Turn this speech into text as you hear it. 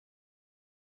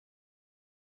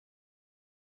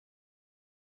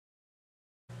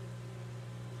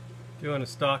Doing a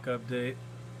stock update.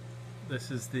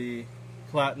 This is the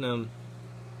platinum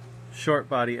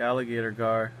short-body alligator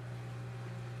gar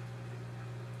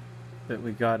that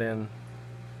we got in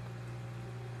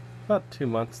about 3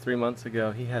 months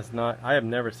ago. I have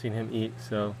never seen him eat,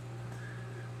 so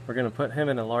we're going to put him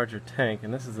in a larger tank,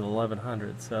 and this is an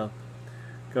 1100, so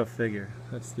go figure.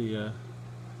 That's the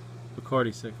Bacardi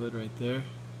cichlid right there.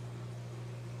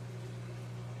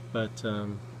 But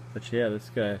yeah,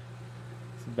 this guy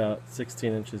is about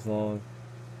 16 inches long.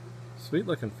 Sweet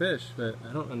looking fish, but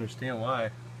I don't understand why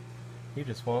he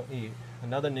just won't eat.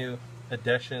 Another new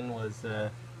addition was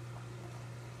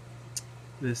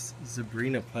this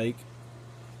Zebrina pike,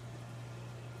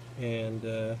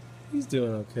 and he's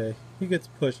doing okay. He gets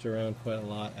pushed around quite a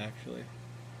lot, actually,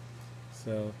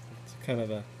 so it's kind of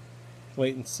a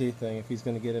wait and see thing if he's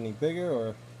going to get any bigger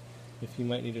or if he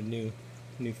might need a new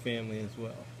family as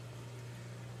well.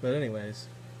 But anyways,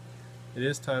 it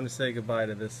is time to say goodbye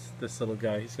to this little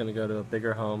guy. He's going to go to a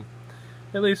bigger home,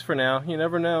 at least for now. You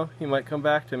never know, he might come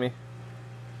back to me.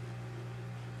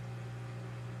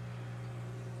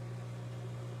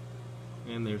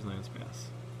 And there's Lance Bass.